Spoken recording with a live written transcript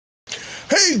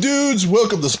Hey dudes,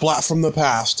 welcome to Splat from the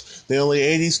Past, the only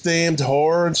 80s themed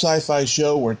horror and sci-fi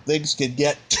show where things can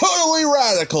get totally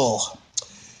radical.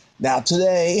 Now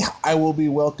today, I will be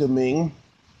welcoming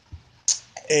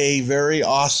a very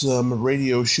awesome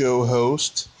radio show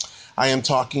host. I am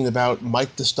talking about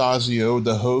Mike Di Stasio,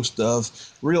 the host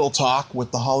of Real Talk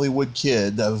with the Hollywood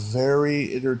Kid, a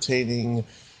very entertaining,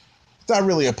 not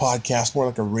really a podcast, more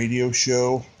like a radio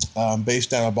show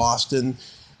based out of Boston.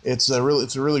 It's a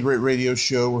really great radio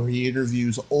show where he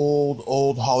interviews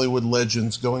old Hollywood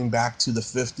legends going back to the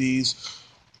 50s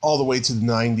all the way to the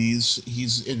 90s.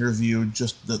 He's interviewed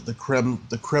just the creme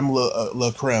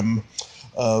la creme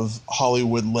of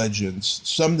Hollywood legends.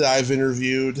 Some that I've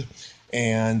interviewed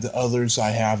and others I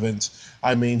haven't.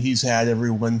 I mean, he's had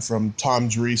everyone from Tom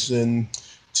Dreesen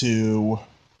to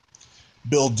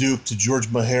Bill Duke to George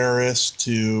Maharis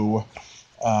to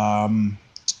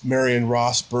Marion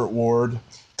Ross, Burt Ward.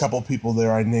 Couple people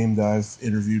there I named I've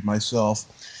interviewed myself,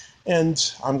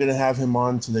 and I'm going to have him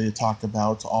on today to talk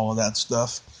about all of that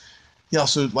stuff. He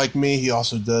also, like me, he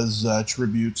also does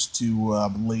tributes to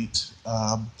late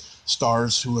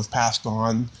stars who have passed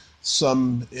on,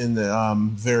 some in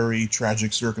very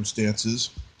tragic circumstances,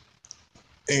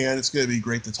 and it's going to be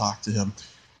great to talk to him.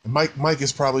 Mike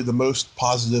is probably the most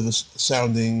positive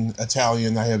sounding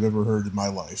Italian I have ever heard in my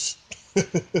life.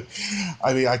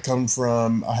 I mean, I come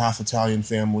from a half Italian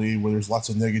family where there's lots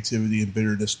of negativity and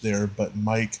bitterness there, but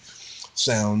Mike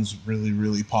sounds really,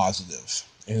 really positive,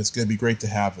 and it's going to be great to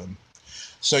have him.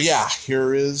 So yeah,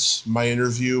 here is my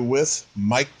interview with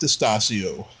Mike Di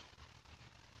Stasio.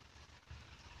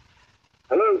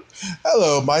 Hello.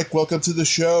 Hello, Mike. Welcome to the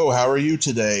show. How are you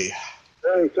today?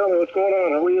 Hey, tell me what's going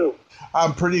on. How are you?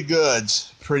 I'm pretty good.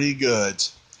 Pretty good.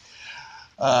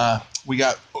 We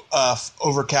got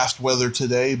overcast weather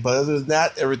today, but other than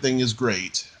that, everything is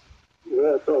great.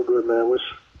 Yeah, it's all good, man.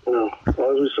 As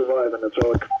long as we survive, and that's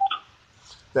all it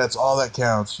counts. That's all that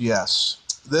counts, yes.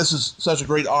 This is such a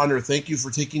great honor. Thank you for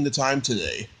taking the time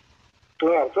today.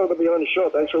 Well, I'm thrilled to be on the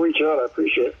show. Thanks for reaching out. I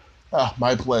appreciate it.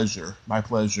 My pleasure. My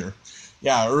pleasure.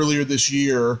 Yeah, earlier this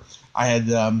year, I had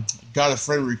got a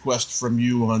friend request from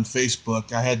you on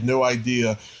Facebook. I had no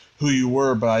idea who you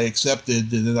were, but I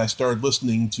accepted, and then I started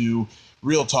listening to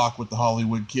Real Talk with the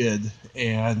Hollywood Kid,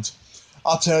 and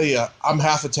I'll tell you, I'm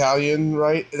half Italian,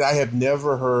 right? And I have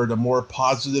never heard a more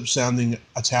positive-sounding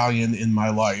Italian in my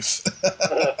life. Yeah,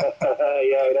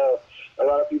 I know. A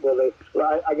lot of people,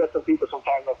 I got some people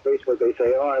sometimes on Facebook, they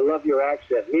say, oh, I love your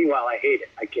accent. Meanwhile, I hate it.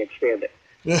 I can't stand it.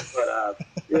 But,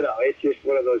 it's just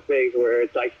one of those things where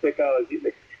it's like, stick out,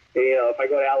 if I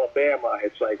go to Alabama,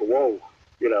 it's like, whoa.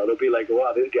 They'll be like,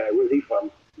 wow, this guy, where's he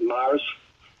from? Mars?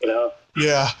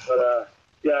 Yeah. But,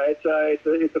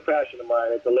 it's a passion of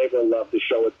mine. It's a labor of love, the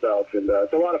show itself. And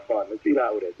it's a lot of fun. It's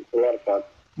how it is. It's a lot of fun.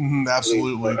 Mm-hmm,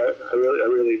 absolutely. I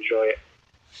really enjoy it.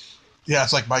 Yeah,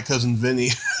 it's like my cousin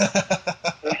Vinny. Yeah.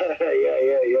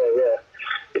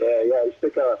 I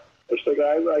stick out.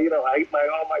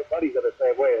 All my buddies are the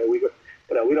same way. We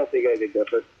don't think anything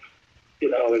different.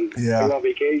 And yeah. I go on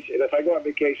vacation. And if I go on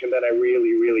vacation, then I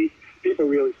really people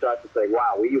really start to say,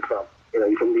 wow, where you from?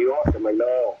 You from New York? I'm like,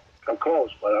 no, I'm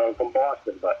close, but I'm from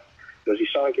Boston. But does he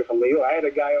sound like you're from New York? I had a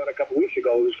guy on a couple weeks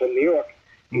ago who was from New York.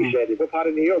 He said, what part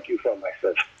of New York you from? I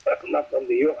said, I'm not from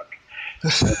New York.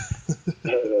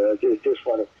 It's just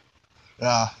funny.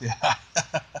 Yeah.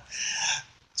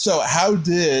 So how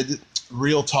did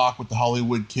Real Talk with the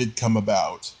Hollywood Kid come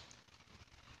about?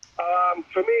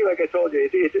 For me, like I told you,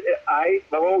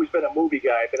 I've always been a movie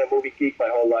guy. I've been a movie geek my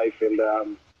whole life, and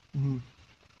I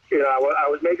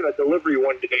was making a delivery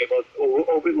one day, about a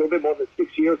little bit more than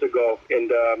 6 years ago, and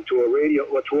to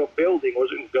a building. It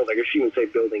wasn't a building. I guess you would say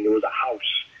building. It was a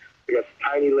house. We got a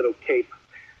tiny little tape,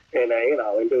 and and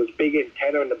there was a big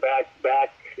antenna in the back,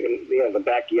 in the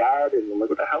backyard, and I'm like,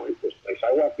 what the hell is this place?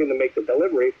 I walked in to make the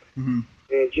delivery. Mm-hmm.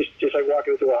 And just like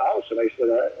walking into a house, and I said,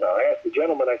 I asked the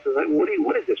gentleman, I said,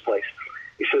 what is this place?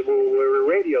 He said, well, we're a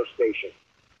radio station.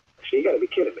 I said, you got to be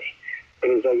kidding me.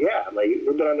 And he's like, yeah. I'm like,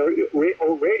 we've been on the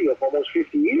old radio for almost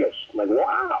 50 years. I'm like,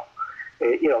 wow.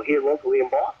 And, here locally in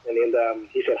Boston. And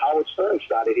he said, Howard Stern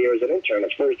started here as an intern.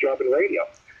 His first job in radio.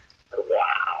 I said,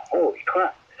 wow, holy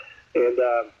crap. And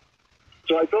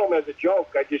so I told him as a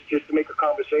joke, just to make a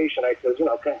conversation, I said, I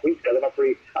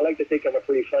like to think I'm a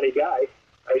pretty funny guy.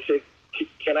 I said,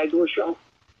 can I do a show?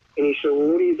 And he said, well,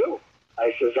 what do you do?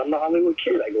 I said, I'm the Hollywood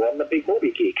Kid. I go, I'm the big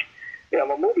movie geek. I'm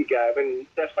a movie guy. And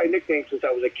that's my nickname since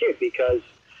I was a kid, because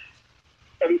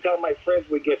every time my friends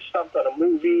would get stumped on a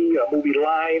movie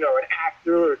line, or an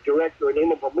actor or director, or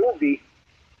name of a movie,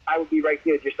 I would be right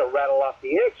there just to rattle off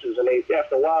the answers. And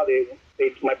after a while,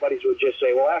 my buddies would just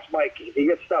say, well, ask Mike. If you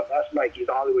get stuff, ask Mike. He's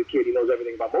a Hollywood kid. He knows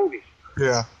everything about movies.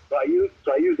 Yeah. So I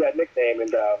used that nickname,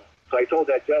 and so I told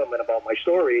that gentleman about my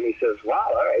story, and he says, wow,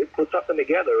 all right, put something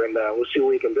together, and we'll see what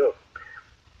we can do.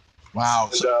 Wow.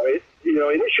 And,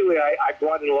 initially I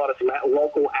brought in a lot of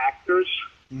local actors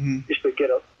just to get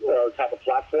to have a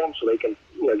platform so they can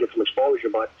get some exposure.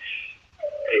 But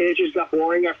it just got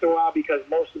boring after a while because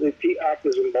most of the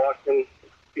actors in Boston,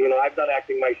 I've done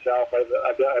acting myself.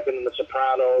 I've been in The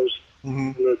Sopranos,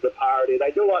 The Departed.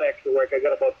 I do a lot of extra work. I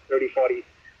got about 30, 40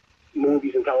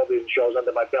 movies and television shows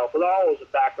under my belt, but all was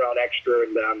a background extra.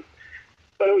 And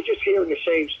but it was just hearing the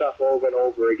same stuff over and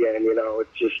over again.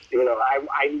 It's just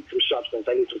I need some substance.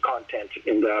 I need some content.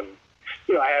 And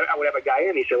I would have a guy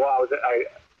in. He said, "Well,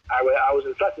 I was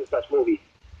in such and such movie.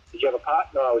 Did you have a part?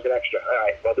 No, I was an extra. All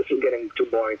right. Well, this is getting too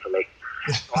boring for me.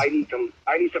 So I need some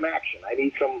action. I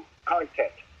need some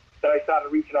content." Then I started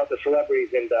reaching out to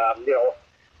celebrities, and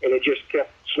and it just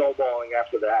kept snowballing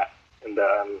after that. And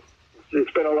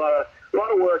it's been a lot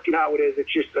of work. You know how it is.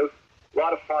 It's just a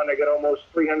lot of fun. I got almost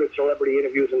 300 celebrity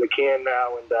interviews in the can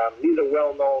now, and these are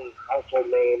well-known household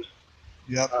names.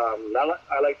 Yep.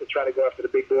 I like to try to go after the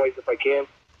big boys if I can.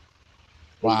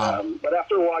 Wow. But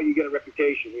after a while, you get a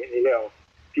reputation.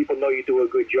 People know you do a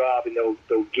good job, and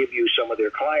they'll give you some of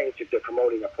their clients if they're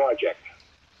promoting a project.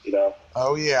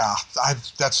 Oh yeah,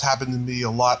 that's happened to me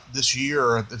a lot this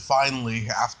year. And finally,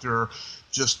 after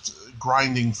just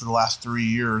grinding for the last 3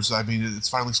 years, I mean, it's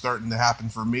finally starting to happen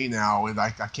for me now, and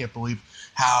I can't believe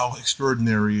how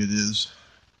extraordinary it is.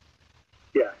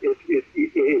 Yeah, it's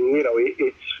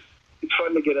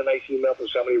fun to get a nice email from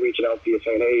somebody reaching out to you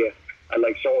saying, "Hey, I'd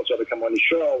like so and so to come on the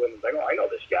show," and it's like, "Oh, I know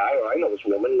this guy, or I know this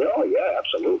woman." "Oh, yeah,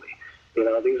 absolutely."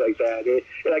 Things like that.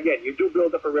 And again, you do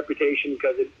build up a reputation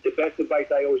because the best advice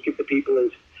I always give to people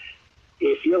is,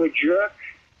 if you're a jerk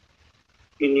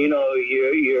and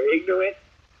you're ignorant,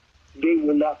 they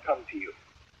will not come to you.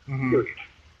 Period.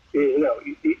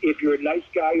 If you're a nice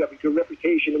guy, you have a good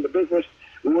reputation in the business,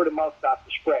 word of mouth starts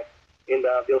to spread, and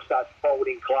they'll start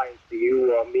forwarding clients to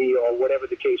you or me or whatever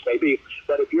the case may be.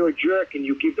 But if you're a jerk and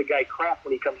you give the guy crap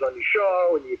when he comes on your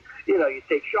show, and you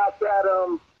take shots at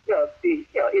him,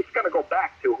 it's going to go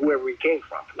back to whoever he came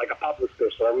from, like a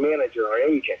publicist or a manager or an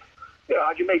agent.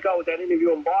 How'd you make out with that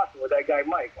interview in Boston with that guy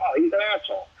Mike? Oh, he's an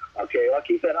asshole. Okay, I'll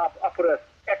keep that up. I'll put an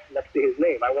X next to his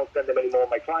name. I won't send him any more of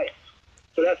my clients.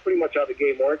 So that's pretty much how the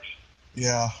game works.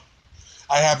 Yeah,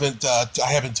 I haven't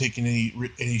taken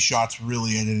any shots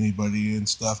really at anybody and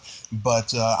stuff,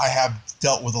 but I have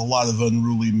dealt with a lot of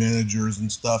unruly managers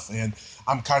and stuff, and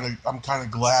I'm kind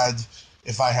of glad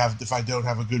if I don't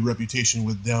have a good reputation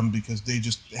with them, because they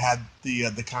just had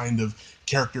the kind of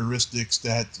characteristics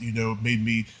that made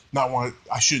me not want.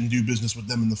 I shouldn't do business with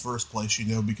them in the first place,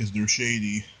 because they're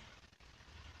shady.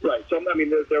 Right. So I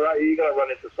mean, you're going to run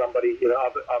into somebody.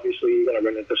 Obviously, you're going to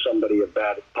run into somebody, a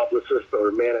bad publicist or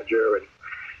a manager, and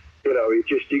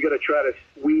you got to try to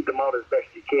weed them out as best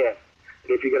you can.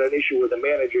 And if you got an issue with a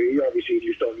manager, you obviously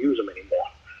just don't use them anymore.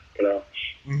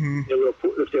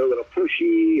 If they're a little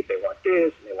pushy, if they want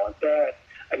this and they want that.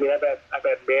 I mean, I've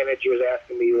had managers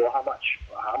asking me, well, how much?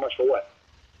 How much for what?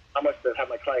 How much to have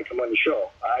my client come on the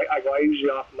show? I usually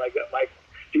offer my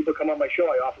people come on my show.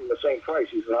 I offer them the same price.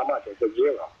 He said, how much? I said,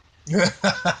 $0. Yeah.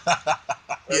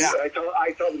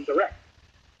 I tell them direct.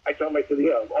 I tell them,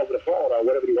 over the phone or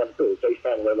whatever you want to do,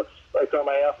 FaceTime or whatever. I tell them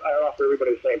I offer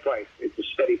everybody the same price. It's a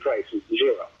steady price. It's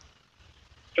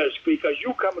 $0. Because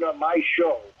you coming on my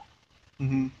show,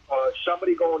 or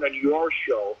somebody going on your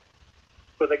show,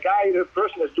 for the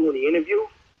person that's doing the interview,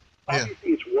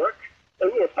 obviously it's work. I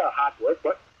mean, it's not hard work,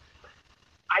 but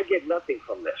I get nothing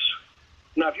from this.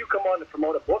 Now, if you come on to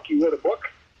promote a book, you wrote a book,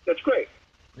 that's great.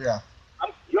 Yeah.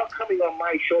 You're coming on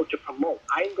my show to promote.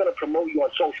 I'm going to promote you on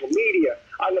social media.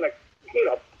 I'm going to,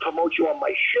 promote you on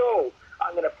my show.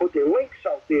 I'm going to put their links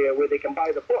out there where they can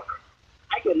buy the book.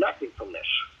 I get nothing from this.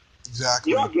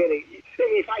 Exactly. You're getting,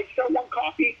 if I sell one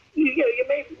copy, you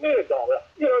made $1. You know what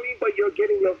I mean? But you're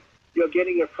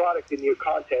getting your product and your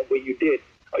content where you did,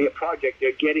 or your project,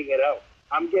 you're getting it out.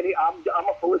 I'm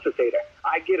a felicitator.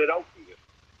 I get it out for you.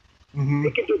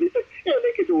 They can do this.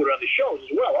 They can do it on the shows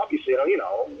as well. Obviously, I'm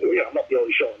not the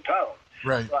only show in town.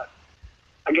 Right. But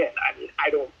again,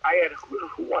 I had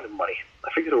who wanted money?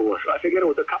 I forget who it was. It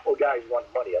was a couple of guys who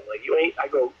wanted money. I'm like, you ain't. I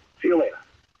go, see you later.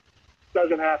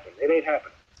 Doesn't happen. It ain't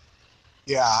happening.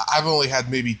 Yeah, I've only had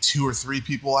maybe 2 or 3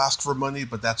 people ask for money,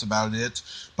 but that's about it.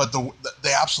 But the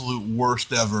absolute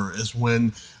worst ever is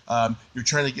when you're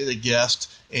trying to get a guest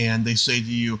and they say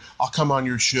to you, "I'll come on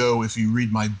your show if you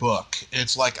read my book."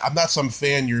 It's like, I'm not some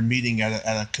fan you're meeting at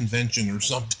a convention or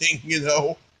something, you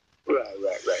know? Right.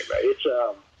 It's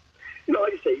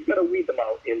like you say, you got to weed them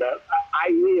out. And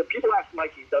people ask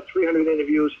Mike, he's done 300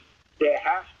 interviews. There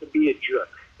has to be a jerk.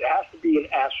 There has to be an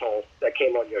asshole that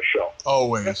came on your show.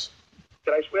 Always.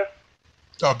 Did I swear?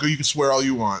 Oh, you can swear all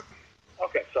you want.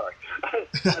 Okay, sorry.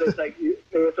 But it's like,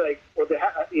 well, and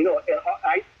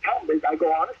I tell them, I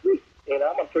go honestly, and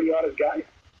I'm a pretty honest guy.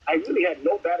 I really had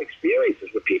no bad experiences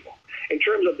with people in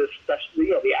terms of the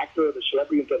actor or the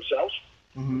celebrity themselves.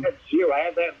 Mm-hmm. I had zero. I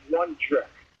had that one jerk.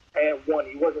 I had one.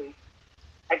 He wasn't.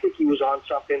 I think he was on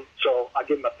something, so I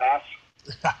give him a pass.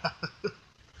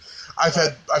 I've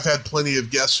had plenty of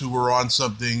guests who were on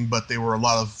something, but they were a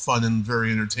lot of fun and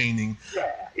very entertaining.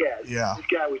 Yeah. This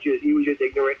guy was just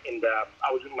ignorant, and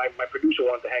my producer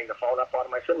wanted to hang the phone up on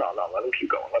him. I said, no, let him keep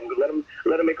going.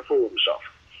 Let him make a fool of himself.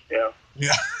 You know.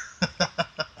 Yeah.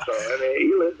 So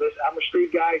I'm a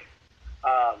street guy.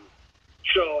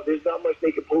 So there's not much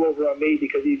they can pull over on me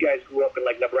because these guys grew up in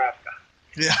like Nebraska.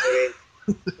 Yeah.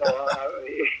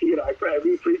 I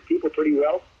read people pretty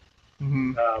well.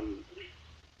 Mm-hmm.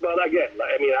 But again,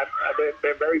 I've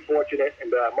been very fortunate,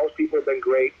 and most people have been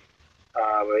great.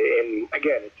 And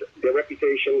again, it's their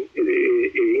reputation.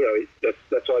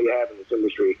 That's all you have in this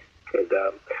industry. And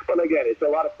but again, it's a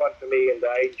lot of fun for me, and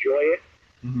I enjoy it.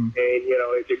 Mm-hmm. And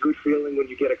it's a good feeling when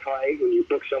you get a client, when you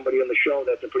book somebody on the show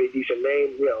that's a pretty decent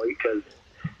name. Because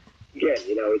again,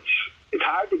 it's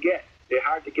hard to get. They're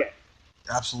hard to get.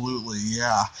 Absolutely,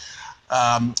 yeah.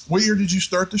 What year did you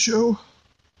start the show?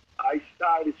 I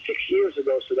started 6 years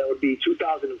ago, so that would be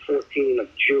 2014 of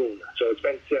June. So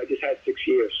I just had 6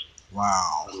 years.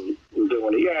 Wow. I'm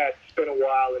doing it. Yeah, it's been a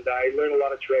while, and I learned a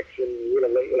lot of tricks, and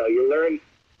you learn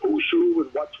who's who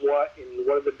and what's what, and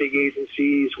what are the big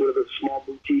agencies, what are the small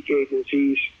boutique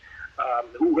agencies,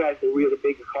 who has the really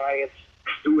big clients,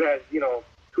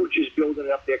 who's just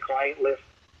building up their client list.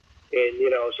 And,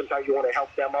 sometimes you want to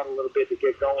help them out a little bit to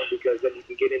get going, because then you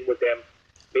can get in with them.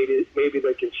 Maybe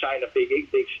they can sign a big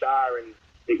star and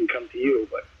they can come to you.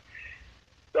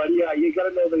 But yeah, you got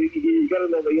to know the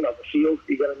field.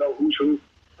 You got to know who's who.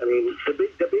 I mean, the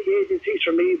big agencies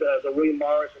for me, the William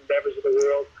Morris and Devers of the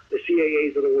world, the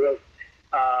CAAs of the world,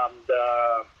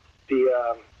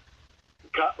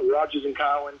 the Rogers and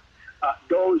Cowan.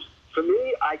 Those, for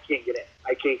me, I can't get in.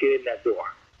 I can't get in that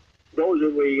door. Those are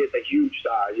where you get the huge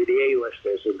stars, the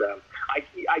A-listers, and I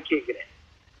can't get in.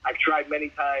 I've tried many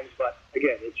times, but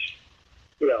again, it's,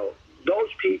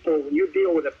 those people, when you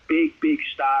deal with a big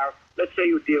star, let's say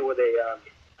you deal with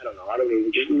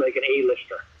just like an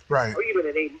A-lister. Right. Or even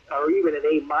an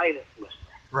A-minus lister.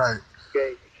 Right.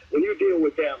 Okay? When you deal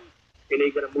with them and they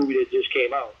got a movie that just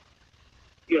came out,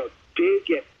 they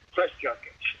get press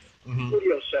junkets. Mm-hmm.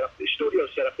 Studios set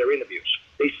up their interviews.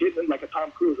 They sit in like a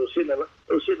Tom Cruise. They'll sit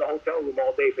in the hotel room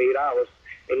all day for 8 hours,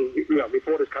 and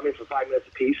reporters come in for 5 minutes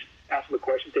apiece, ask them a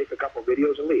question, take a couple of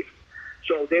videos, and leave.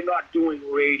 So they're not doing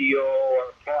radio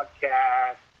or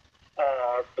podcasts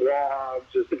or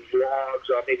blogs or vlogs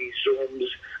or maybe Zooms.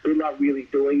 They're not really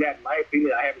doing that. In my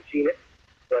opinion, I haven't seen it,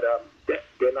 but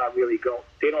they're not really going.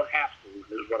 They don't have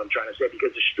to, is what I'm trying to say,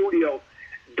 because the studio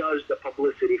does the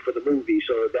publicity for the movie,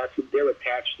 so they're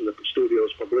attached to the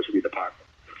studio's publicity department.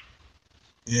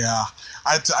 Yeah,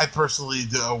 I personally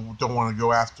don't want to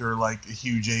go after like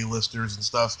huge A-listers and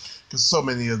stuff, because so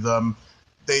many of them,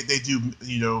 they do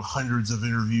hundreds of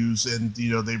interviews, and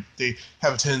they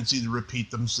have a tendency to repeat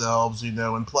themselves,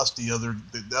 and plus the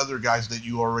other guys that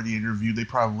you already interviewed, they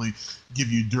probably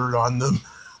give you dirt on them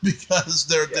because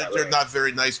they're not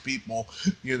very nice people,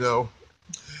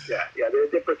 Yeah,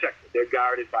 they're protected. They're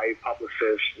guarded by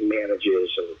publicists and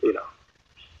managers and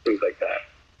things like that.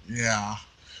 Yeah.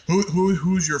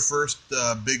 Who's your first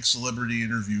big celebrity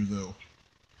interview though?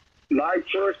 My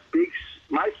first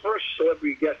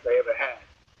celebrity guest I ever had.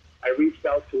 I reached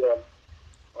out to him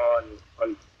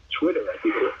on Twitter. I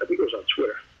think it was on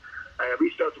Twitter. I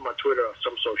reached out to him on Twitter or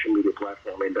some social media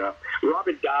platform, and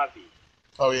Robert Davi.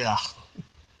 Oh yeah.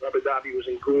 Robert Davi was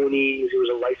in Goonies. He was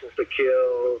in License to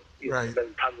Kill. He's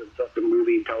done tons of stuff in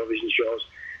movie and television shows.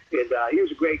 And he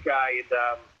was a great guy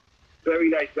and very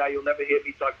nice guy. You'll never hear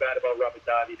me talk bad about Robert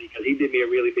Davi because he did me a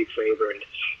really big favor. And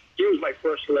he was my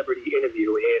first celebrity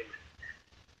interview. And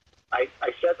I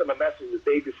sent him a message the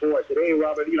day before. I said, hey,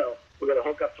 Robert, we're going to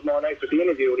hook up tomorrow night for the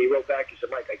interview. And he wrote back. He said,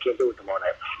 Mike, I can't do it tomorrow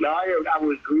night. Now, I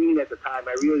was green at the time.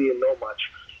 I really didn't know much.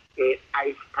 And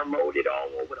I promoted all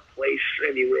over the place,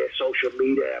 everywhere, social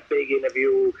media, big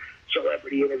interview,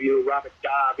 celebrity interview, Robert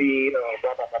Darby,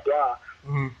 blah, blah, blah, blah.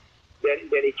 Mm-hmm.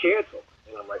 Then he canceled.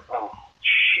 And I'm like, oh,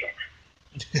 shit.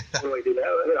 What do I do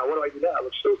now? What do I do now? I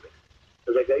look stupid.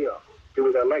 I was like, do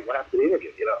what I like. What happened to the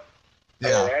interview,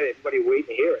 Yeah. I had everybody waiting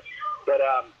to hear it. But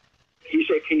he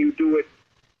said, can you do it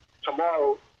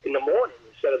tomorrow in the morning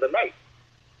instead of the night?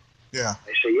 Yeah.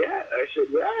 I said,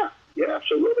 yeah,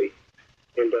 absolutely.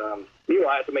 And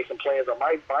meanwhile, I had to make some plans on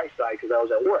my side because I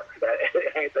was at work. I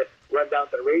had to run down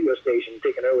to the radio station and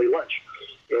take an early lunch.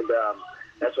 And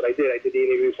that's what I did. I did the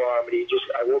interview for him, and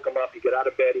I woke him up. He got out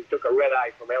of bed. He took a red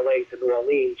eye from L.A. to New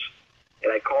Orleans,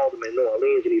 and I called him in New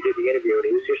Orleans, and he did the interview. And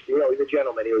he was just, he's a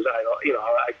gentleman. He was,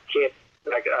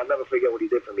 I'll never forget what he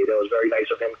did for me. That was very nice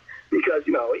of him because,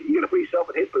 you're going to put yourself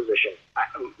in his position.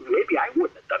 Maybe I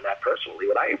wouldn't have done that personally.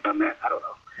 Would I have done that? I don't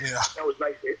know. Yeah. That was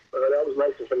nice. That was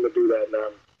nice of him to do that, and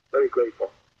I'm very grateful.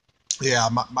 Yeah,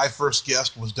 my first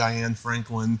guest was Diane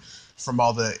Franklin from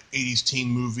all the 80s teen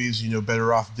movies,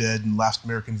 Better Off Dead and Last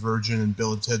American Virgin and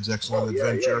Bill and Ted's Excellent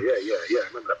Adventure. Yeah. I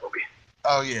remember that movie.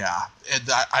 Oh, yeah. And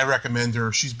I recommend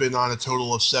her. She's been on a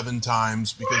total of 7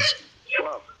 times because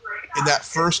in that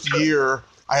first year,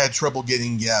 I had trouble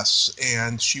getting guests,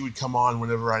 and she would come on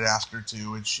whenever I'd ask her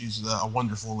to, and she's a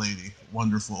wonderful lady.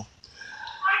 Wonderful.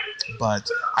 But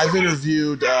I've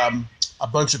interviewed a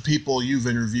bunch of people you've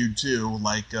interviewed, too,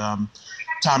 like Tom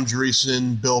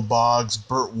Dreesen, Bill Boggs,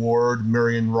 Burt Ward,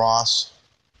 Marion Ross.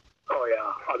 Oh,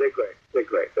 yeah. Oh, they're great.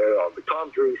 But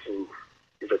Tom Dreesen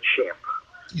is a champ.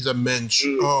 He's a mensch.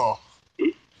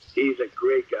 He's a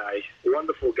great guy.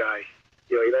 Wonderful guy.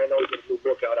 I know he's got a new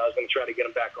book out. I was going to try to get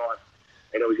him back on.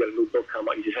 I know he's got a new book come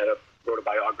out. He just wrote a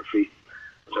biography.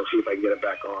 So I'll see if I can get him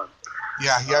back on.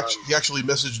 Yeah, he actually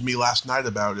messaged me last night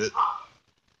about it.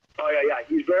 Oh, yeah.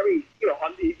 He's very,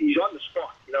 he's on the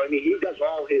spot. He does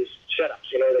all his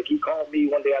setups. Like he called me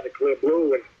one day out of the clear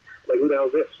blue and like, who the hell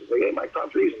is this? He's like, hey, Mike, Tom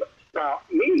Dreesen. Now,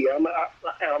 me, I'm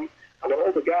an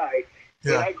older guy,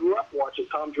 and I grew up watching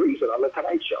Tom Dreesen on The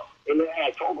Tonight Show. And then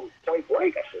I told him point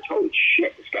blank, I said, holy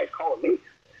shit, this guy's calling me.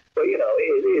 But,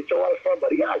 it's a lot of fun.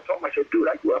 But, yeah, I told him, I said, dude,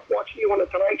 I grew up watching you on The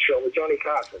Tonight Show with Johnny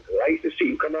Carson. I used to see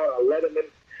you come on Letterman,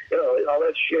 all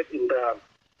that shit. And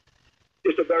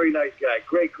just a very nice guy,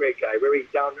 great guy, very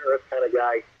down-to-earth kind of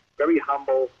guy, very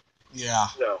humble. Yeah,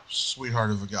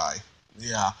 sweetheart of a guy.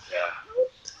 Yeah.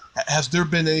 Has there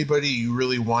been anybody you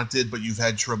really wanted but you've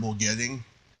had trouble getting?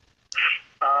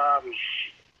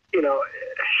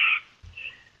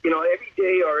 Every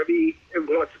day or every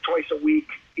once or twice a week,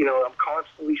 I'm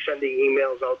constantly sending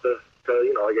emails out to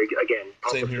again,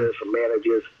 publicists and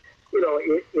managers.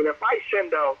 And if I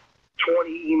send out 20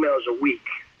 emails a week,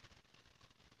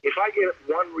 if I get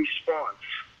one response,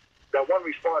 that one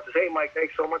response is, hey, Mike,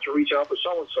 thanks so much for reaching out to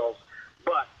so-and-so,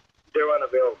 but they're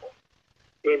unavailable.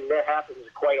 And that happens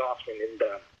quite often. And,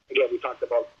 again, we talked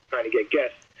about trying to get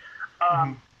guests.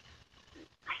 I'm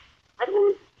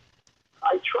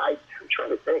trying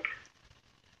to think.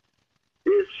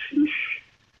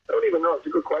 I don't even know. It's a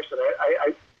good question.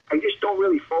 I just don't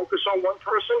really focus on one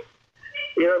person.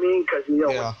 You know what I mean? Because, when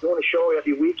you're doing a show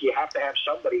every week, you have to have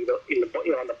somebody on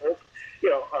the boat,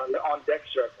 on deck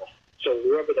circle. So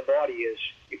wherever the body is,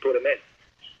 you put them in,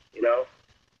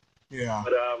 Yeah.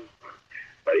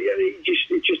 But yeah,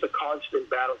 it's just a constant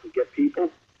battle to get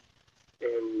people.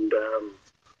 And,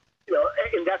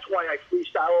 and that's why I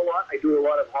freestyle a lot. I do a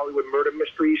lot of Hollywood murder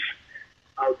mysteries.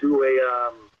 I'll do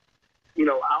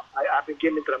I've been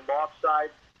getting into the mob side.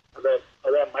 I've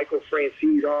had Michael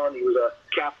Francis on. He was a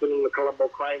captain in the Colombo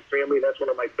crime family. That's one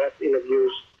of my best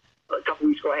interviews. A couple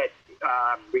weeks ago, I had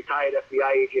retired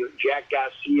FBI agent Jack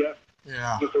Garcia.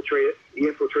 Yeah. He infiltrated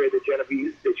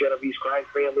the Genovese crime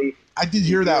family. I did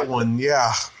hear that one,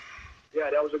 yeah. Yeah,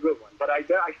 that was a good one. But I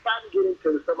started to get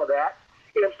into some of that.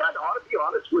 And I'm starting to be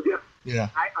honest with you. Yeah.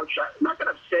 I'm not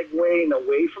going to segue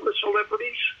away from the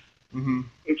celebrities. Mm-hmm.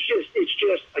 It's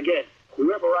just, again,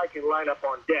 whoever I can line up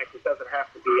on deck, it doesn't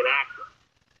have to be an actor.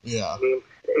 Yeah. I mean,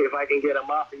 if I can get a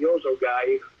mafioso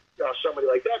guy or somebody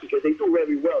like that, because they do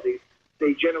very well.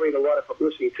 They generate a lot of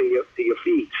publicity to your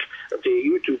feeds, to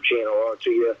your YouTube channel, or to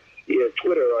your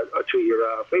Twitter, or to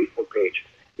your Facebook page.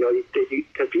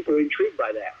 Because people are intrigued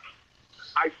by that.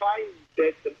 I find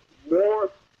that the more,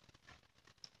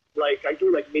 I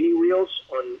do mini reels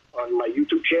on my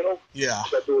YouTube channel. Yeah.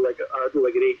 So I do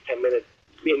an 8-10 minute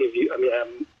interview.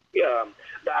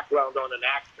 Background on an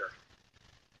actor.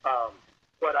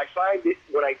 But I find that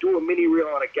when I do a mini reel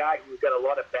on a guy who's got a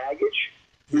lot of baggage,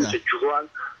 who's a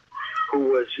drunk,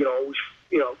 who was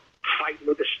fighting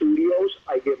with the studios,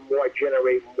 I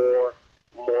generate more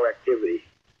activity.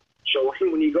 So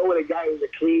when you go who's a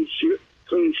clean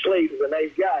slate, who's a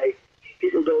nice guy,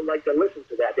 people don't like to listen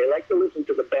to that. They like to listen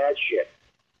to the bad shit.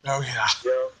 Oh yeah.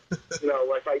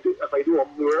 If I do a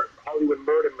Hollywood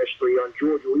murder mystery on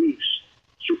George Reeves,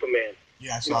 Superman.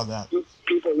 Yeah, I saw that.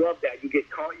 People love that. You get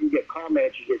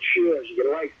comments, you get shares, you get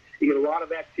likes, you get a lot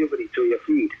of activity to your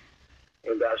feed.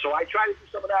 And so I try to do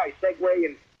some of that. I segue,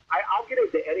 and I'll get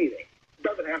into anything. It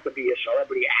doesn't have to be a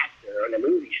celebrity actor or a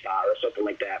movie star or something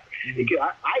like that. Mm-hmm.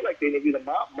 I like to interview the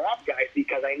mob guys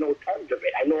because I know tons of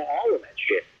it. I know all of that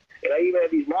shit. And I even have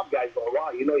these mob guys go,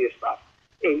 wow, you know your stuff.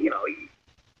 And,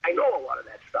 I know a lot of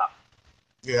that stuff.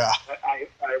 Yeah.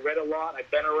 I read a lot. I've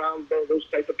been around those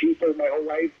type of people my whole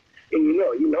life. And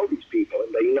you know these people,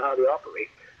 and you know how they operate.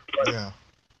 But, yeah.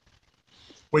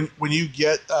 When you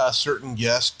get certain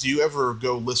guests, do you ever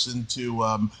go listen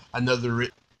to another?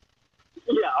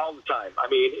 Yeah, all the time. I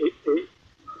mean,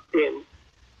 and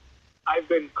I've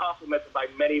been complimented by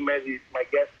many of my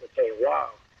guests that say,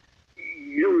 "Wow,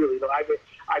 you really know." I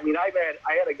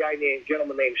had a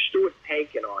gentleman named Stuart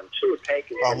Tankin on. Stuart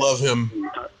Tankin. I love him.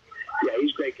 Yeah,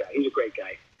 he's a great guy. He's a great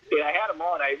guy. And I had him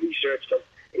on. I researched him.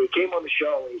 And he came on the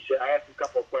show, and he said, I asked him a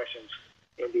couple of questions,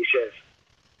 and he says,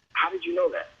 how did you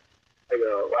know that? I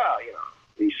go, well,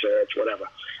 research, whatever.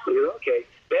 He goes, okay.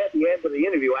 Then at the end of the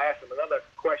interview, I asked him another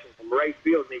question from right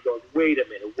field, and he goes, wait a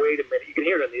minute. You can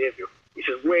hear it in the interview. He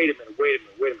says, wait a minute.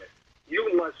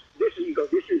 This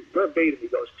is verbatim.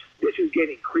 He goes, this is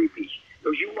getting creepy. He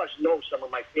goes, you must know some of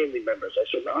my family members. I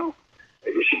said, no,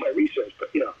 this is my research,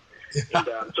 but,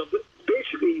 And so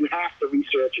basically, you have to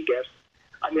research a guest.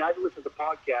 I mean, I've listened to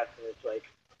podcasts, and it's like,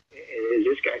 is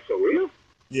this guy for real?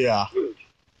 Yeah. Dude.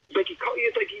 He's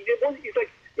like,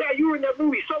 yeah, you were in that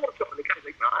movie, so-and-so. And the guy's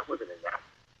like, no, I wasn't in that.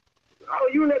 Oh,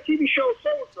 you were in that TV show,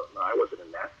 so-and-so. No, I wasn't in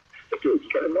that. But, dude,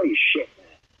 you got to know your shit,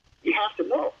 man. You have to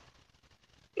know.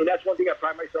 And that's one thing I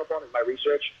pride myself on is my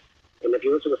research. And if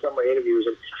you listen to some of my interviews,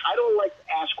 and I don't like to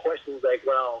ask questions like,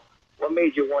 well, what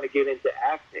made you want to get into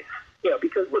acting?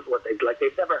 Because look what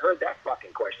they've never heard that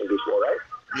fucking question before, right?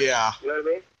 Yeah. You know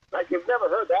what I mean? Like, you've never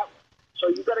heard that one. So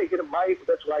you got to hit them.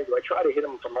 That's what I do. I try to hit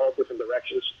them from all different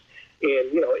directions.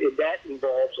 And, that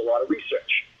involves a lot of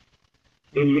research.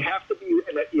 And you have to be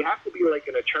like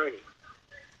an attorney.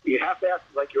 You have to ask,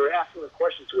 like you're asking a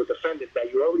question to a defendant that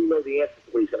you already know the answer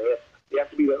to what he's going to answer. You have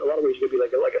to be, in a lot of ways, you're going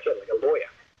to be like I said, like a lawyer.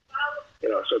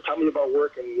 So tell me about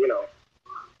working,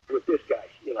 with this guy.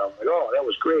 Like, oh, that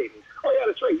was great. And, oh, yeah,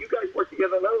 that's right. You guys work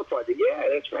together on another project. Yeah,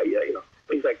 that's right. Yeah,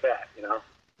 things like that,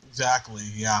 Exactly.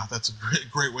 Yeah, that's a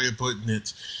great way of putting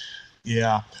it.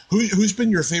 Yeah. Who's been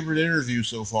your favorite interview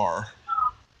so far?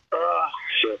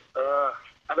 Shit.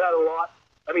 I've had a lot.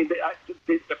 I mean, the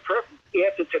perfect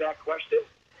answer to that question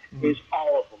is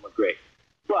all of them are great.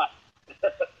 But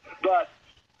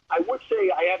I would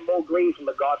say I had Mo Green from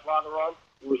The Godfather on.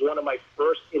 He was one of my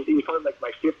first, he was probably like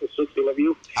my fifth or sixth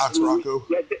interview. Alex Rocco.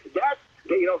 Yeah,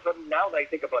 now that I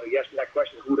think about it, yes, that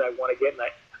question, who do I want to get? And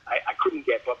I couldn't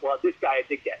get, but this guy I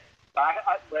did get.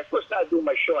 When I first started doing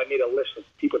my show, I made a list of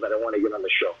people that I want to get on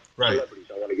the show. Right. Celebrities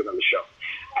I want to get on the show.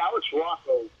 Alex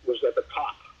Rocco was at the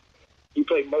top. He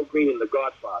played Mo Green in The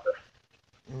Godfather.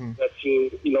 Mm-hmm. That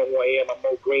scene, you know who I am, I'm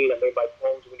Mo Green, I made my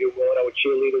phones when you were going out with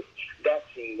cheerleaders. That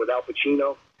scene with Al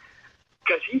Pacino.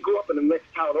 Because he grew up in the next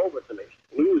town over to me.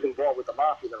 And he was involved with the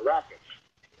Mafia and the Rackets.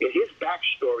 And his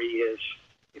backstory is,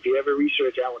 if you ever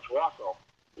research Alex Rocco,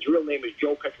 his real name is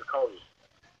Joe Petricone.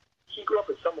 He grew up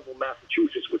in Somerville,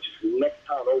 Massachusetts, which is the next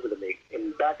town over to me.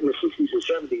 And back in the 60s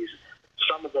and 70s,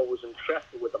 Somerville was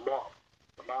infested with the mob,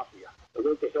 the Mafia. The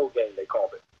Winter Hill Gang, they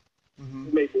called it. Mm-hmm.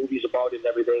 He made movies about it and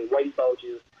everything. White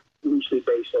Bulges, loosely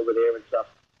based over there and stuff.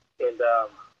 And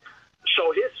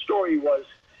so his story was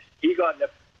he got in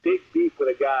a big beef with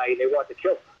a guy, and they wanted to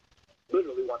kill him.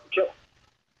 Literally wanted to kill him.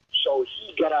 So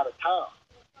he got out of town.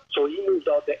 So he moved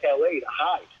out to L.A. to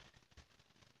hide.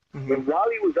 Mm-hmm. And while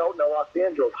he was out in Los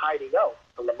Angeles hiding out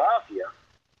from the Mafia,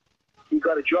 he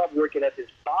got a job working at this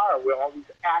bar where all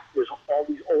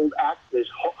these old actors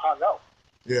hung out.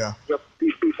 Yeah.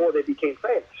 Before they became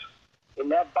famous. And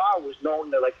that bar was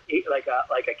known that like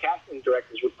a casting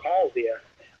directors would call there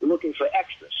looking for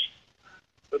extras.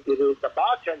 But the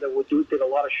bartender did a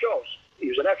lot of shows. He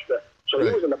was an extra. So He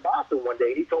was in the bathroom one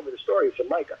day, and he told me the story. He said,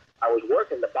 Micah, I was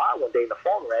working the bar one day, and the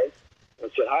phone rang,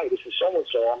 and said, hi, this is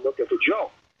so-and-so. I'm looking for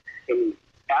Joe. And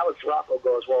Alex Rocco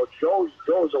goes, well,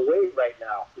 Joe's away right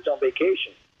now. He's on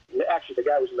vacation. And actually, the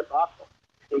guy was in the bathroom.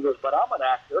 He goes, but I'm an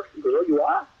actor. He goes, oh, you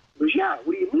are? He goes, yeah,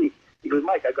 what do you mean? He goes,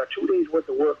 Mike, I got 2 days' worth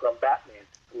of work on Batman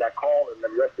in that call, and the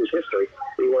rest is history.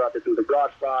 He went on to do The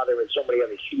Godfather and so many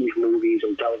other huge movies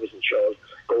and television shows,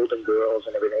 Golden Girls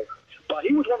and everything. But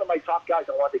he was one of my top guys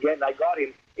I wanted to get, and I got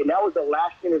him. And that was the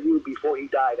last interview before he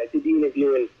died. I did the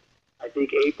interview in, I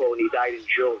think, April, and he died in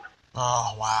June.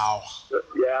 Oh, wow.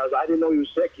 Yeah, I didn't know he was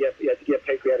sick. He had to get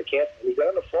pancreatic cancer. And he got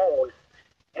on the phone,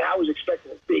 and I was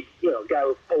expecting a big, guy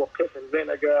full of piss and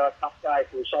vinegar, tough guy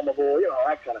from Somerville,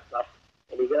 that kind of stuff.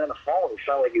 And he got on the phone, he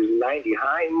sounded like he was 90.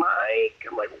 Hi, Mike.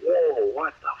 I'm like, whoa,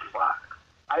 what the fuck?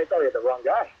 I thought he had the wrong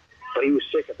guy. But he was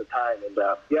sick at the time. And,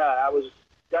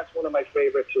 that's one of my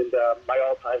favorites and my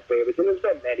all-time favorites. And there's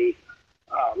been many.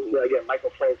 Again,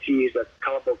 Michael Francis, the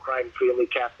Colombo Crime Family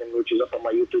Captain, which is up on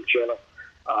my YouTube channel.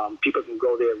 People can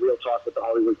go there, Real Talk with the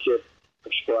Hollywood Kid,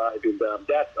 subscribe. And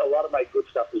that's a lot of my good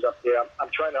stuff is up there.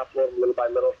 I'm trying to upload them little by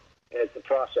little. And it's a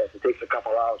process. It takes a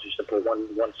couple hours just to put one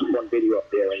video up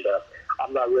there. And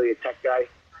I'm not really a tech guy.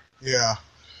 Yeah.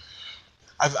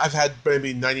 I've had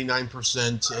maybe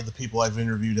 99% of the people I've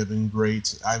interviewed have been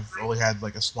great. I've only had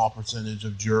like a small percentage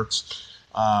of jerks,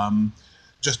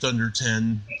 just under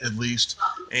 10 at least.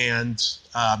 And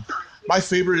my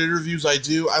favorite interviews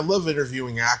I love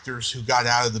interviewing actors who got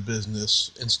out of the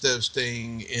business instead of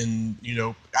staying in,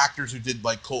 actors who did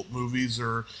like cult movies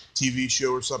or TV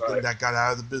show or something that got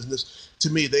out of the business. To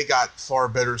me, they got far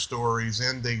better stories,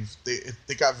 and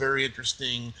they got very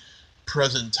interesting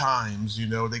present times.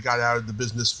 They got out of the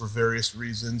business for various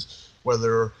reasons,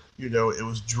 whether it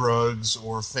was drugs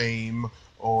or fame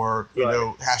or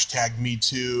hashtag Me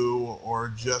Too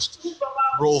or just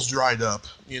roles dried up,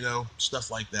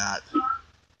 stuff like that.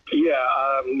 Yeah,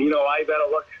 I've had a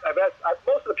look.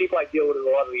 Most of the people I deal with is a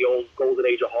lot of the old golden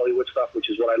age of Hollywood stuff, which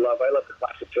is what I love. I love the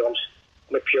classic films.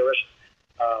 I'm a purist,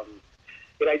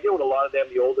 and I deal with a lot of them,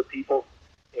 the older people.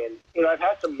 And I've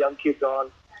had some young kids on.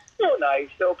 Nice,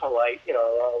 still polite,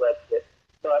 all that shit.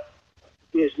 But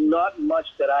there's not much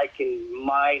that I can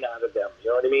mine out of them. You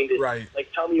know what I mean? Right. Like,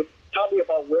 tell me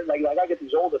about where. Like I get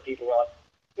these older people on.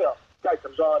 Guy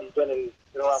comes on. He's been in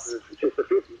since the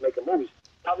 50s making movies.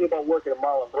 Tell me about working with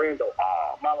Marlon Brando.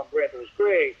 Oh, Marlon Brando is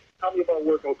great. Tell me about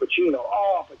working with Pacino.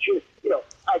 Oh, Pacino.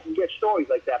 I can get stories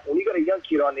like that. But when you got a young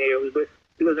kid on there who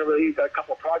doesn't really, he's got a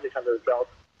couple of projects under his belt.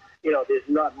 There's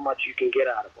not much you can get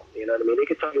out of them. You know what I mean? They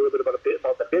can tell you a little bit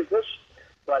about the business,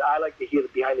 but I like to hear the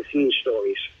behind-the-scenes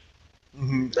stories.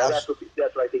 Mm-hmm. That's what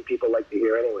I think people like to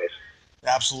hear anyways.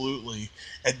 Absolutely.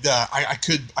 And I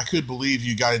could believe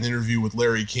you got an interview with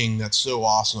Larry King. That's so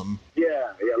awesome.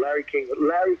 Yeah, Larry King.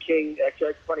 Actually,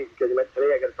 it's funny because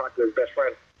today I got to talk to his best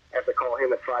friend. I have to call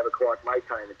him at 5 o'clock my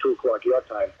time and 2 o'clock your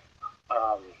time.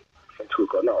 From 2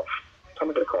 o'clock, no. I'm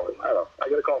going to call him. I don't know.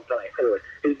 I got to call him tonight. Anyway,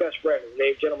 his best friend,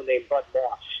 a gentleman named Bud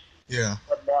Moss. Yeah.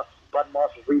 Bud Moss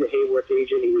was Rita Hayworth's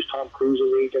agent. He was Tom Cruise's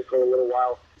agent for a little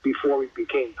while before he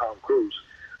became Tom Cruise.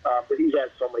 But he's had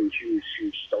so many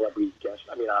huge celebrity guests.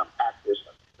 Actors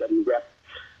that he repped.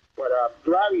 But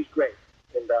Larry's great.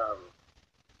 And,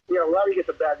 Larry gets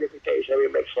a bad reputation.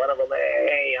 Everybody makes fun of him.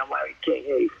 Hey, I'm Larry King.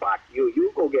 Hey, fuck you.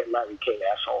 You go get Larry King,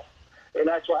 asshole. And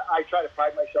that's why I try to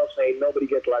pride myself saying nobody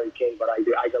gets Larry King, but I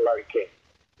do. I got Larry King.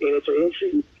 And it's an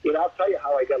interesting, I'll tell you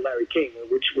how I got Larry King,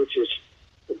 which is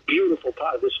a beautiful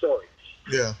part of this story.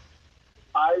 Yeah.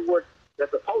 I worked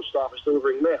at the post office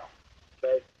delivering mail,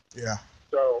 okay? Yeah.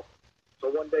 So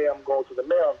one day I'm going to the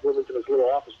mail, I'm going into this little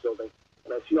office building,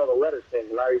 and I see all the letters saying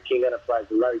Larry King Enterprise,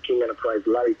 Larry King Enterprise,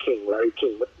 Larry King, Larry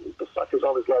King. What the fuck is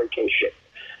all this Larry King shit?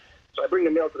 So I bring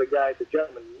the mail to the guy, the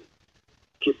gentleman,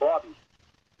 Kid Bobby,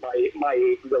 my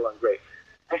age, we got along great.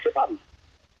 I said, Bobby,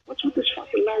 what's with this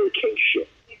fucking Larry King shit?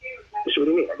 He said, what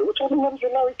do you mean? I go, what's all the letters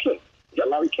with Larry King? Is that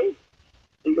Larry King?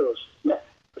 He goes, yeah,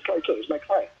 that's Larry King. He's my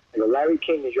client. I go, Larry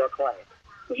King is your client.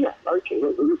 He goes, yeah, Larry King.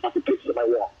 Look at the fucking pictures on my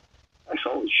wall. I said,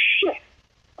 holy shit.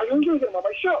 I go, you're going to get him on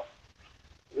my show.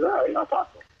 He goes, all right, I'll talk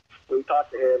to him. So we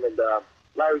talked to him, and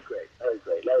Larry's great. Larry's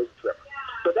a trip.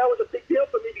 But that was a big deal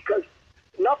for me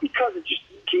not because it just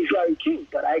he's Larry King,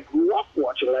 but I grew up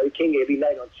watching Larry King every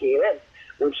night on CNN.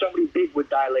 When somebody big would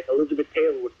die, like Elizabeth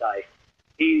Taylor would die,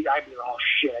 I'd be like, oh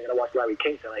shit, I gotta watch Larry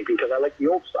King tonight because I like the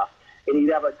old stuff. And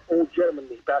he'd have an old gentleman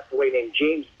who passed away named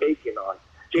James Bacon on.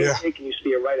 James Bacon used to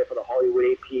be a writer for the Hollywood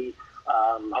AP,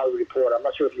 Hollywood Reporter. I'm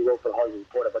not sure if he wrote for the Hollywood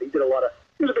Reporter, but he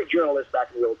was a big journalist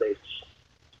back in the old days.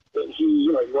 And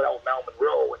he went out with Mal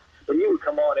Monroe, but he would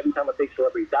come on every time a big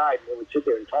celebrity died, and we would sit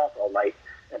there and talk all night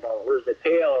about Elizabeth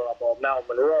Taylor, about Mal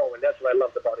Monroe, and that's what I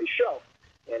loved about his show.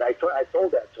 And I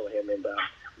told that to him, and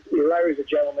Larry's a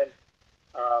gentleman.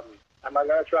 I'm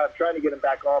trying to get him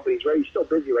back on, but he's still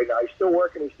busy right now. He's still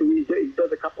working. He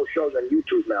does a couple of shows on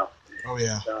YouTube now. Oh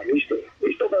yeah. He's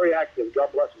still very active.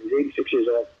 God bless him. He's 86 years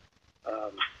old.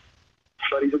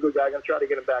 But he's a good guy. I'm going to try to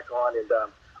get him back on, and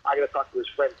I'm going to talk to his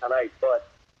friend tonight,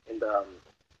 and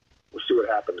we'll see what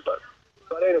happens. But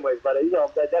anyways,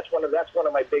 that's one of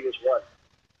my biggest ones.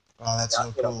 Oh, that's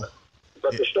so cool.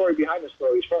 But the story behind the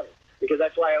story is funny, because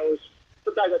that's why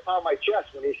sometimes I pound my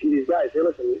chest when you see these guys. Hey,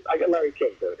 listen, I got Larry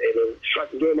King, dude, and it's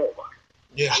fucking game over.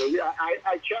 Yeah.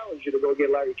 I challenge you to go get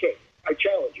Larry King. I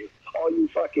challenge you. All you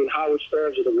fucking Howard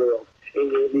Sterns of the world,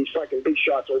 and these fucking big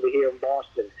shots over here in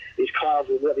Boston, these clowns.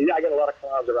 I got a lot of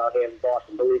clowns around here in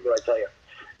Boston, believe me, I tell you.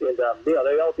 And, they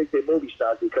all think they're movie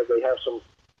stars because they have some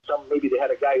maybe they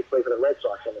had a guy who played for the Red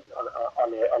Sox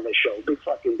on their show. Big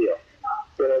fucking deal.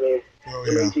 You know what I mean? Oh,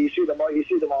 yeah. You see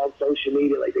them all on social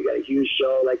media, like they got a huge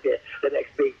show, like the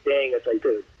next big thing. It's like,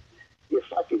 dude, your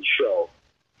fucking show.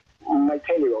 My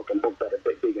 10-year-old can book better,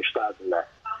 bigger stars than that.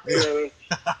 You know what I mean?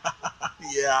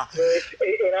 Yeah.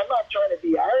 And I'm not trying to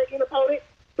be arrogant about it,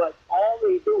 but all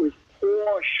they do is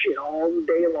pour shit all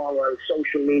day long on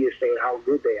social media saying how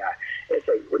good they are. It's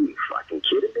like, what are you fucking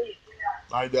kidding me?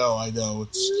 I know.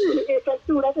 It's like,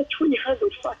 dude, I got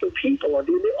 300 fucking people on,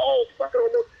 dude. They're all fucking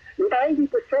almost 90%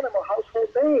 of them are household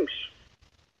names.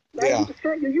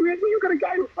 90%. Yeah. You got a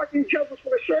guy who fucking jumps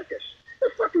from a circus.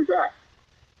 What the fuck is that?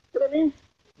 You know what I mean?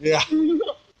 Yeah.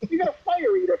 You got a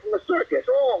fire eater from the circus.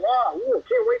 Oh, wow. Ooh,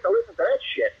 can't wait to listen to that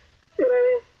shit. You know what I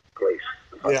mean? Please.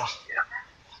 Yeah.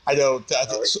 I know.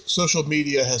 Social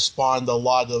media has spawned a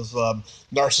lot of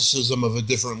narcissism of a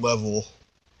different level.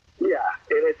 Yeah.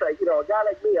 And it's like, a guy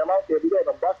like me, I'm out there every day.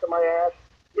 I'm busting my ass.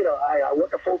 I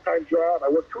work a full-time job. I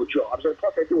work 2 jobs. And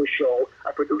plus I do a show.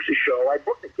 I produce a show. I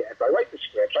book the guests. I write the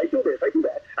scripts. I do this. I do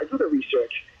that. I do the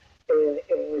research.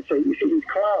 And so you see these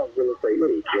clowns, and it's like, what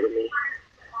are you kidding me?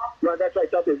 No, that's why I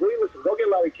tell people, listen, go get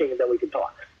Larry King, and then we can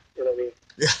talk. You know what I mean?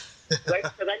 Yeah. Because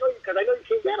I know you can't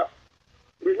get him.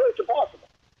 It's impossible.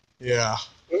 Yeah.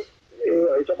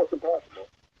 It's almost impossible.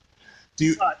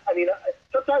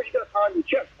 Sometimes you got to pound your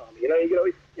chest, Tommy. You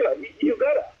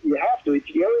have to.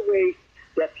 It's the only way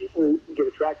that people get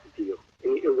attracted to you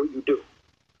in what you do.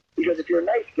 Because if you're a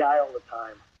nice guy all the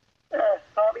time,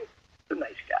 Tommy, a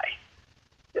nice guy.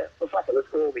 Yeah, well, fuck it, let's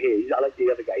go over here. I like the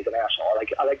other guy. He's an asshole.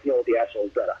 I like dealing with the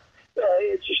assholes better.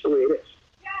 It's just the way it is.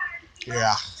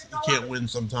 Yeah, you can't win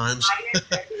sometimes.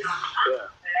 Yeah.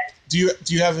 Do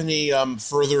you have any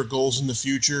further goals in the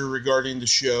future regarding the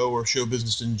show or show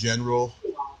business in general?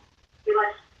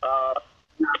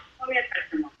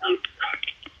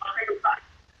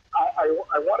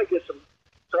 I want to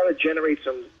try to generate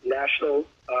some national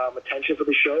attention for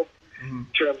the show. In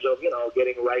terms of,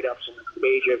 getting write-ups in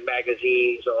major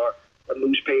magazines or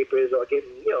newspapers, or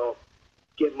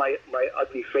getting my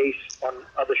ugly face on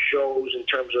other shows in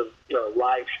terms of,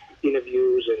 live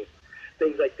interviews and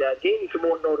things like that. Gaining some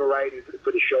more notoriety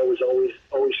for the show is always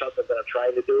something that I'm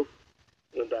trying to do.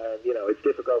 And, it's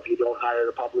difficult if you don't hire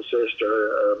a publicist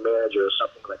or a manager or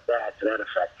something like that to that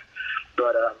effect.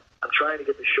 But I'm trying to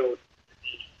get the show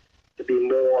to be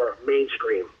more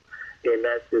mainstream, and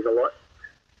that there's a lot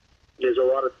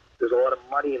of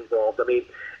money involved. I mean,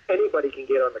 anybody can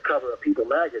get on the cover of People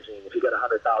magazine if you got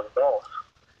 $100,000.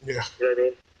 Yeah. You know what I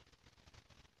mean?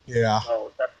 Yeah.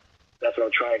 So that's what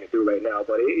I'm trying to do right now.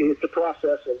 But it's a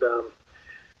process, and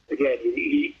again,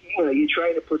 you're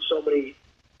trying to put so many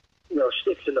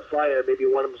sticks in the fire. Maybe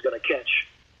one of them's going to catch,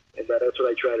 and that's what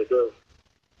I try to do.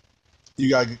 You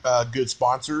got good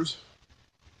sponsors?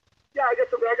 Yeah, I got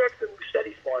some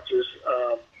steady sponsors.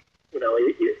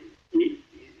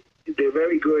 They're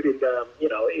very good, and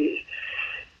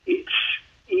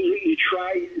you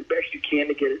try the best you can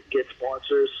to get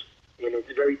sponsors, and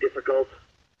it's very difficult.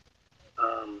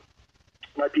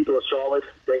 My people are solid,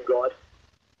 thank God,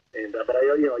 and but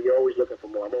you're always looking for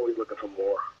more. I'm always looking for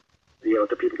more.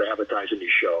 The people to advertise in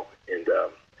your show, and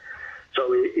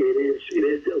so it is.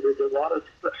 There's a lot of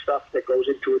stuff that goes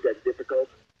into it that's difficult,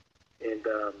 and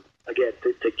again,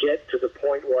 to get to the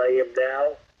point where I am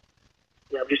now.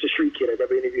 I'm just a street kid. I've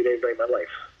never interviewed anybody in my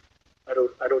life. I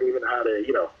don't even know how to,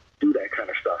 do that kind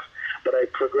of stuff. But I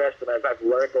progressed, and I've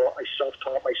learned. I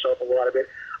self-taught myself a lot of it.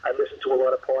 I listen to a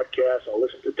lot of podcasts. I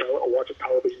watch a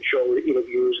television show with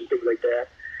interviews and things like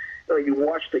that. You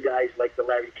watch the guys like the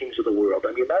Larry Kings of the world.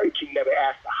 I mean, Larry King never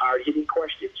asked the hard-hitting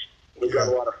questions. And he got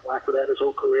a lot of flack for that his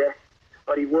whole career.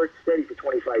 But he worked steady for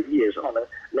 25 years on a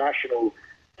national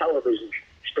television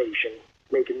station,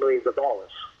 making millions of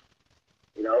dollars.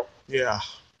 Yeah.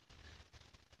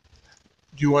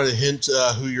 Do you want to hint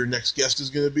who your next guest is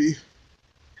going to be?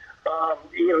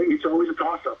 It's always a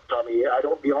toss-up, Tommy. I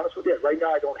don't be honest with you. Right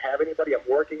now, I don't have anybody. I'm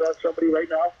working on somebody right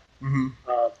now. Mm-hmm.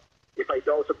 If I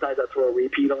don't, sometimes I throw a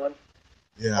repeat on.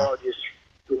 Yeah. Or I'll just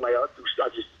do my own.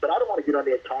 But I don't want to get on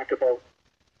there and talk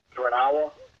for an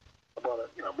hour about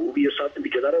a movie or something,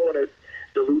 because I don't want to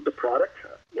dilute the product.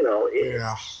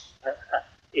 Yeah.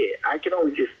 I can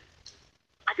always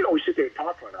sit there and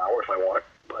talk for an hour if I want,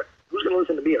 but who's going to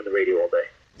listen to me on the radio all day?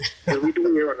 Because we do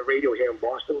it here on the radio here in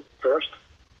Boston first.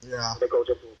 Yeah. And it goes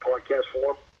into podcast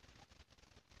form.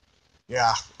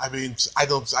 Yeah, I mean, I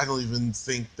don't even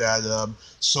think that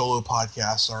solo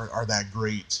podcasts are that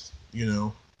great,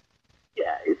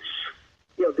 Yeah, it's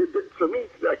for me.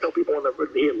 I tell people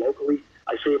here locally,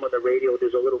 I say them on the radio.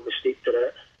 There's a little mystique to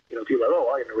that. People are like,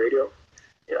 oh, I'm on the radio.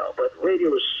 But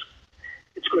radio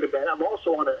it's good and bad. I'm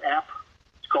also on an app.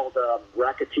 It's called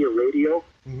Racketeer Radio.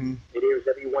 Mm-hmm. It airs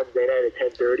every Wednesday night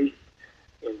at 10:30.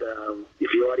 And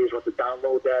if your audience wants to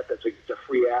download that, it's a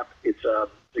free app. It's a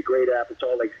great app. It's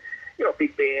all like,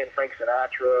 big band, Frank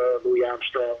Sinatra, Louis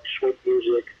Armstrong, swing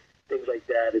music, things like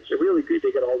that. It's really good.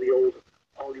 They got all the old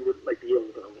Hollywood, like the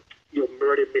old,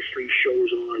 murder mystery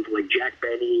shows on, like Jack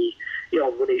Benny.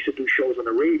 When they used to do shows on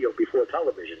the radio before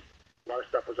television. A lot of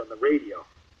stuff was on the radio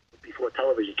before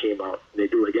television came out. And they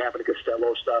do like Abbott and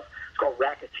Costello stuff. It's called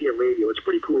Racketeer Radio. It's a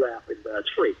pretty cool app, and it's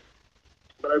free.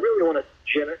 But I really want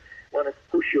to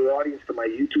push your audience to my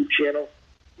YouTube channel,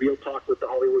 Real Talk with the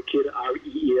Hollywood Kid,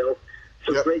 REEL.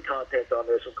 Some great content on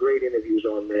there, some great interviews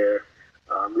on there.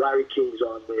 Larry King's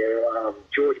on there.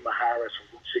 George Maharis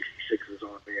from Route 66 is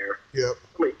on there. Yep.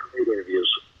 Great interviews.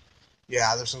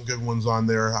 Yeah, there's some good ones on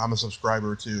there. I'm a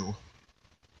subscriber, too.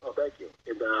 Oh, thank you.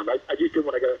 And I just did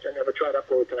one. I'm going to try to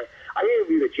upload tonight. I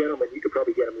interviewed a gentleman. You could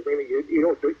probably get him. His name is,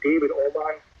 David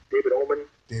Oman? David Oman?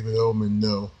 David Oman,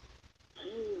 no.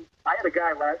 I had a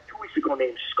guy 2 weeks ago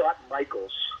named Scott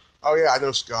Michaels. Oh, yeah, I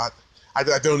know Scott. I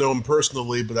don't know him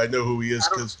personally, but I know who he is.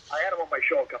 I had him on my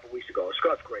show a couple weeks ago.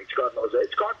 Scott's great. Scott knows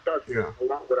it. Scott does a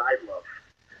lot what I love.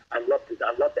 I love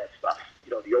that stuff.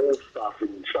 The old stuff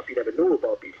and stuff you never knew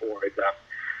about before. And,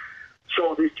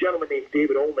 so this gentleman named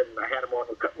David Oman, I had him on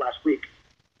last week.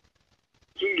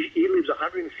 He lives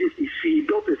 150 feet. He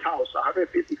built his house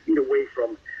 150 feet away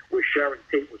from where Sharon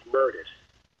Tate was murdered.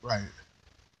 Right.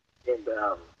 And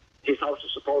his house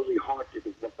is supposedly haunted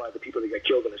by the people that got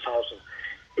killed in his house. And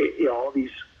all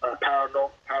these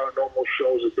paranormal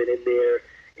shows have been in there,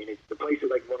 and the place is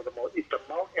like one of the most. It's the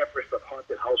Mount Everest of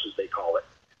haunted houses, they call it.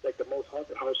 It's like the most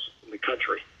haunted house in the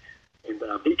country. And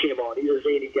he came on. He's a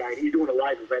zany guy. And he's doing a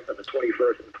live event on the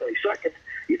 21st and the 22nd.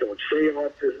 He's doing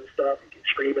seances and stuff. He can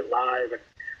stream it live. And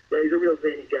he's a real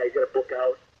zany guy. He's got a book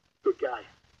out. Good guy.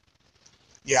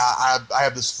 Yeah, I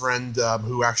have this friend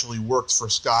who actually worked for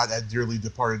Scott at Dearly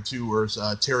Departed Tours,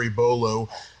 Terry Bolo.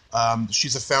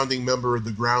 She's a founding member of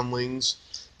the Groundlings,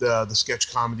 the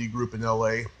sketch comedy group in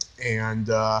L.A., and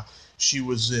she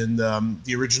was in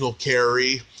the original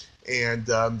Carrie, and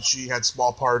she had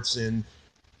small parts in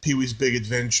Pee-wee's Big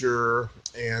Adventure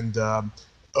and the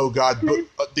Oh God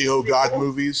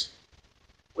movies.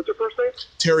 What's her first name?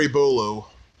 Terry Bolo.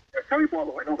 Terry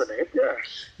Bolo, I know the name, yeah.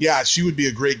 Yeah, she would be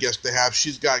a great guest to have.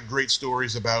 She's got great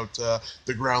stories about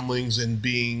the Groundlings and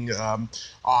being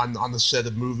on the set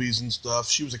of movies and stuff.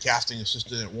 She was a casting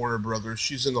assistant at Warner Brothers.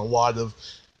 She's in a lot of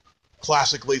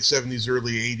classic late 70s,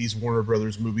 early 80s Warner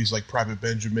Brothers movies like Private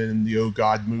Benjamin and the Oh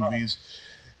God movies.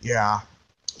 Yeah,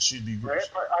 she'd be great.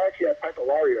 I actually had Piper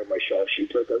Laurie on my show. She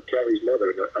played Carrie's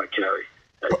mother, Carrie.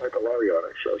 I had Piper Laurie on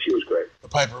her show. She was great.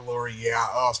 Piper Laurie, yeah.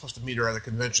 Oh, I was supposed to meet her at a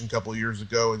convention a couple of years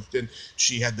ago, and then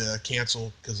she had to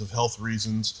cancel because of health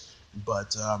reasons.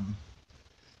 But,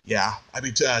 yeah, I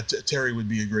mean, Terry would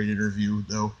be a great interview,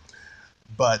 though.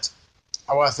 But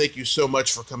I want to thank you so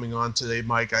much for coming on today,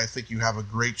 Mike. I think you have a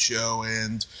great show,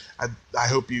 and I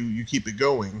hope you keep it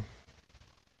going.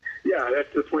 Yeah,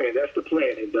 that's the plan.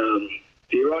 And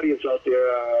to your audience out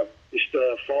there, just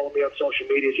follow me on social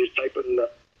media. Just type in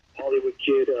Hollywood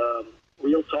Kid,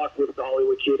 Real Talk with the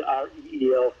Hollywood Kid,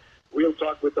 REEL, Real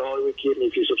Talk with the Hollywood Kid. And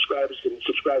if you're subscribers, you can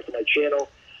subscribe to my channel.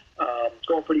 It's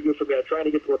going pretty good for me. I'm trying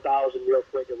to get to 1,000 real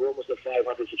quick, and we're almost at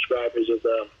 500 subscribers. And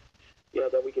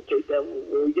then we can take that.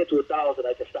 When we get to 1,000,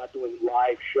 I can start doing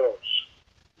live shows.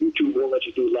 YouTube won't let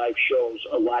you do live shows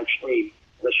or live stream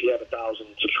unless you have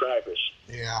 1,000 subscribers.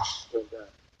 Yeah. And,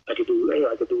 I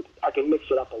can mix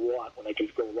it up a lot when I can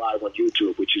go live on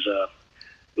YouTube, which is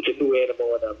it's a new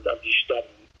animal, and I'm just starting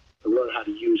to learn how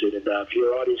to use it. And if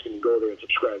your audience can go there and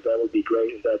subscribe, that would be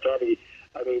great. And Tommy,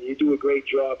 I mean, you do a great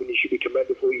job, and you should be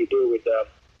commended for what you do. And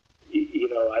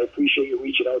I appreciate you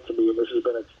reaching out to me, and this has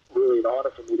been really an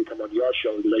honor for me to come on your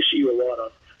show, because I see you a lot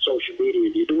on social media,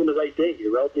 and you're doing the right thing.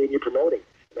 You're out there and you're promoting,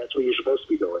 and that's what you're supposed to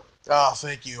be doing. Oh,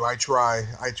 thank you. I try.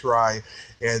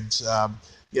 And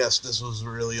yes, this was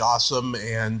really awesome,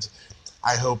 and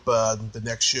I hope the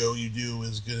next show you do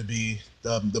is going to be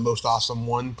the most awesome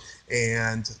one.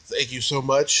 And thank you so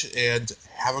much, and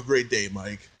have a great day,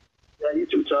 Mike. Yeah, you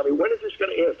too, Tommy. When is this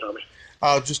going to air, Tommy?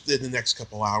 Just in the next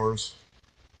couple hours.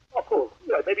 Oh, cool.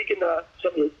 Yeah, maybe you can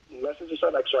send me a message or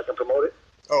something so I can promote it.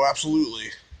 Oh, absolutely.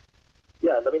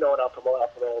 Yeah, let me know and I'll promote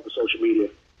over social media.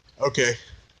 Okay.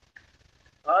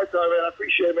 All right, Tommy, man. I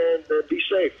appreciate it, man. Be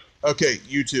safe. Okay,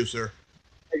 you too, sir.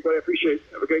 Hey, buddy, I appreciate it.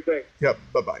 Have a great day. Yep,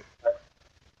 bye-bye.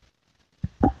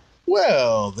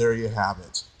 Well, there you have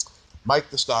it. Mike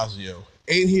Di Stasio.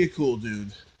 Ain't he a cool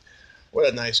dude?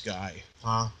 What a nice guy,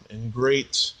 huh? And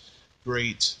great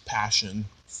passion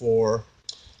for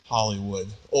Hollywood.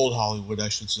 Old Hollywood, I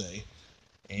should say.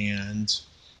 And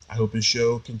I hope his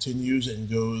show continues and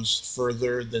goes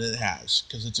further than it has,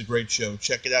 because it's a great show.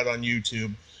 Check it out on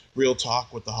YouTube. Real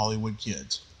Talk with the Hollywood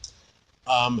Kids.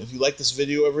 If you like this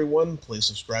video, everyone, please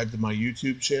subscribe to my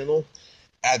YouTube channel.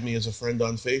 Add me as a friend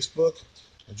on Facebook.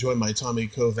 Join my Tommy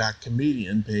Kovac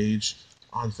comedian page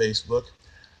on Facebook.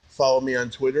 Follow me on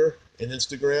Twitter and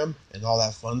Instagram and all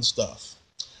that fun stuff.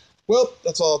 Well,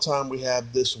 that's all the time we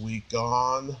have this week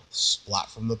on Splat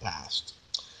from the Past.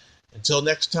 Until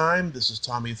next time, this is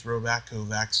Tommy Throwback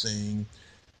Kovac saying,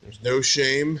 there's no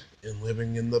shame in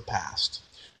living in the past,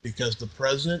 because the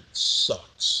present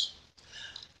sucks.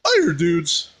 Later,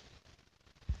 dudes.